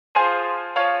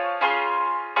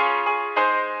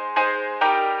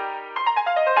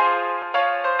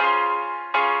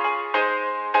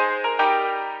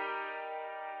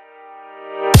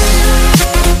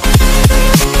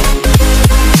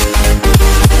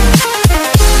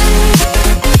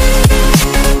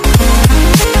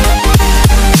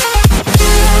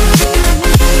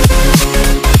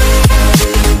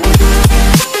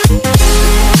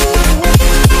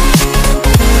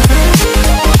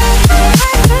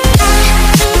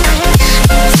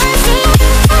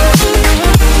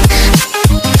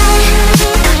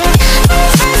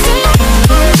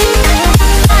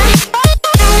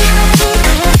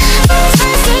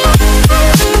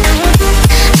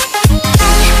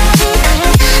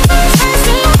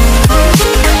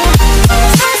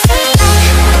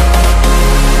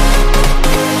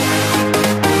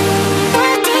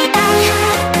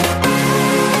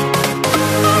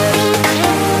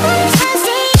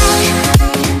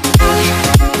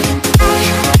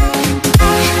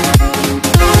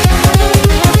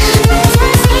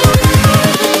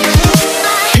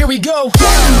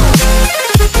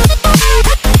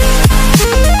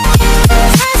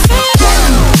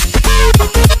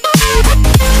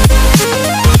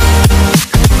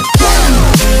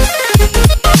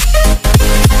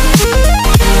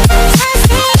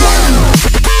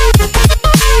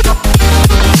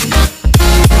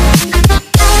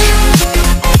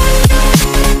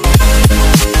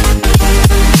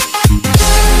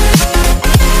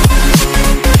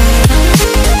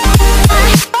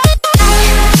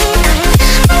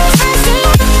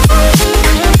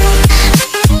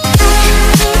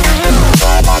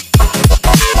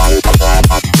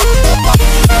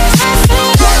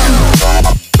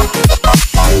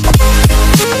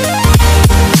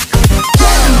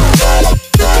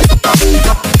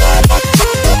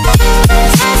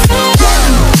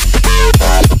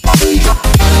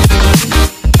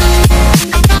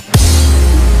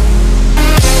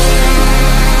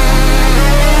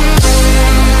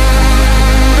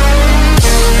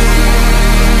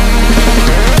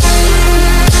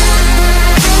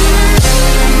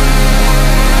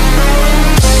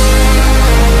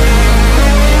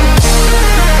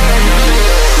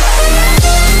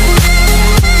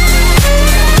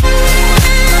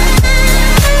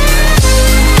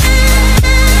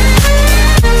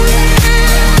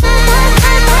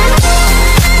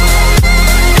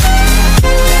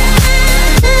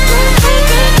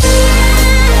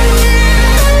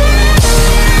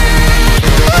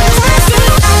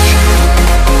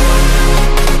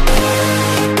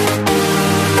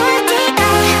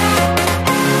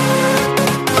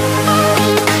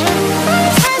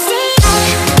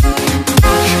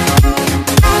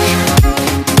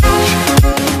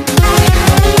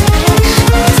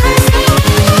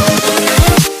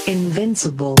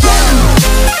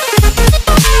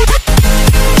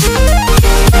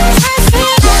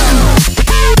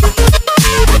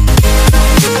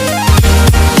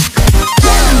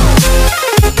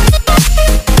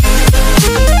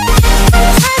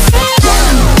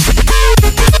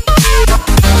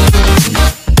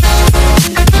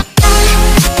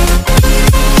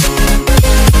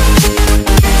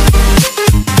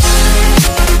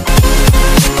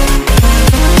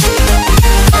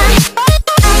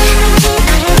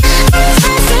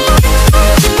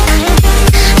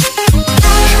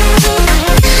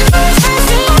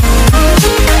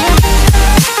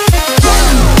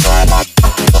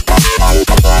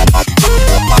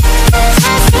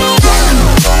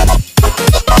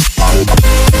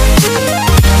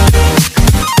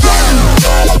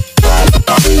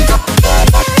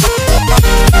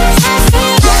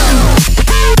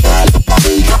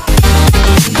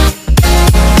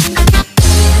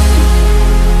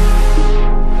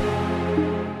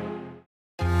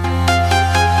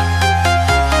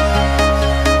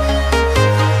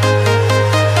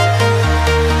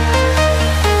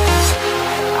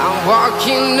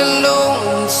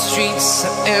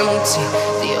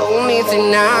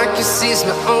can seize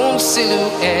my own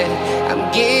silhouette.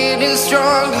 I'm getting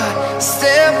stronger,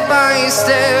 step by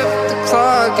step. The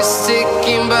clock is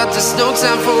ticking, but there's no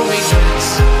time for regrets.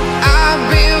 I've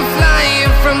been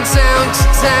flying from town to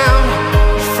town,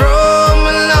 from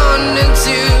London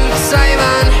to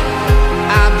Taiwan.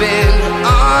 I've been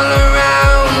all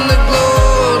around the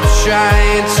globe,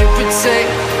 trying to protect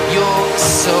your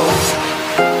soul.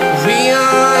 We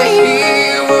are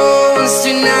heroes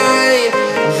tonight.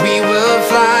 We will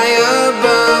fly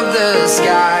above the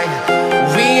sky.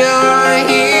 We are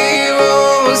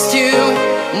heroes tonight.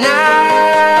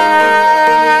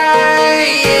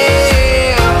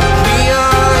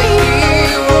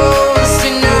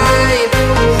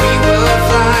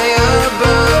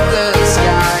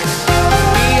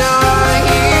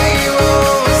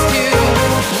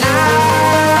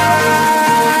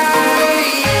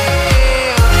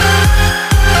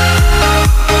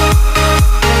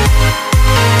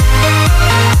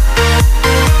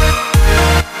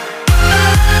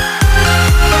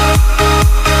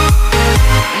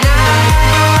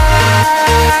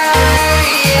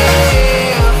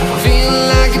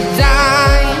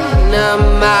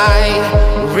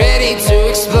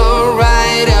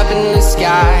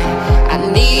 I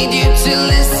need you to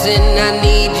listen, I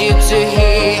need you to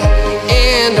hear,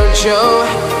 and don't show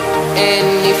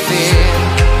any fear.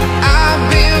 I've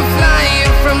been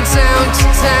flying from town to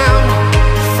town,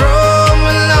 from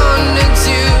London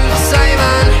to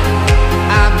Taiwan.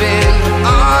 I've been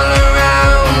all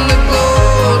around the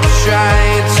globe,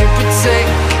 trying to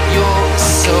protect your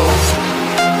soul.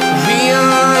 We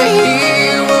are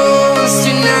heroes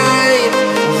tonight.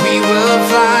 We will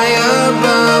fly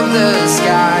above the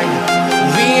sky.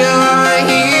 We are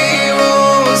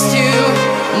heroes tonight.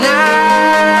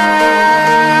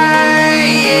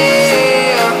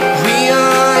 Yeah. We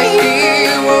are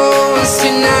heroes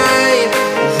tonight.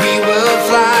 We will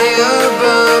fly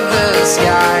above the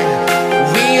sky.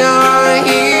 We are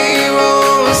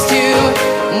heroes tonight.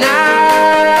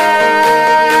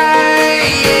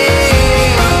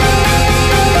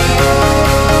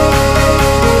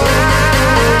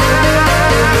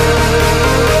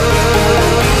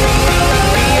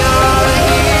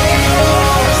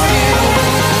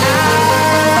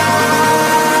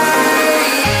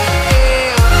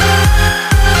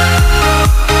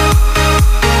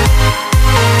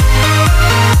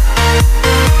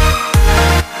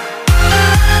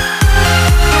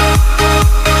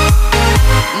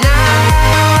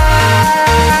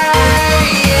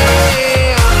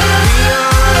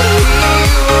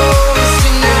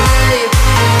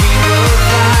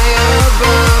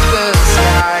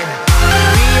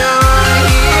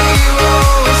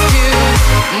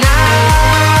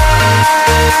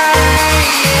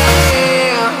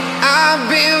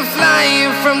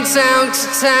 Town to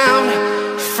town,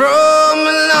 from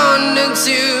London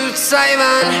to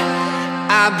Taiwan.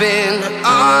 I've been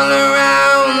all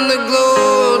around the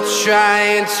globe,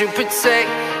 trying to protect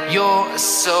your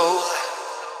soul.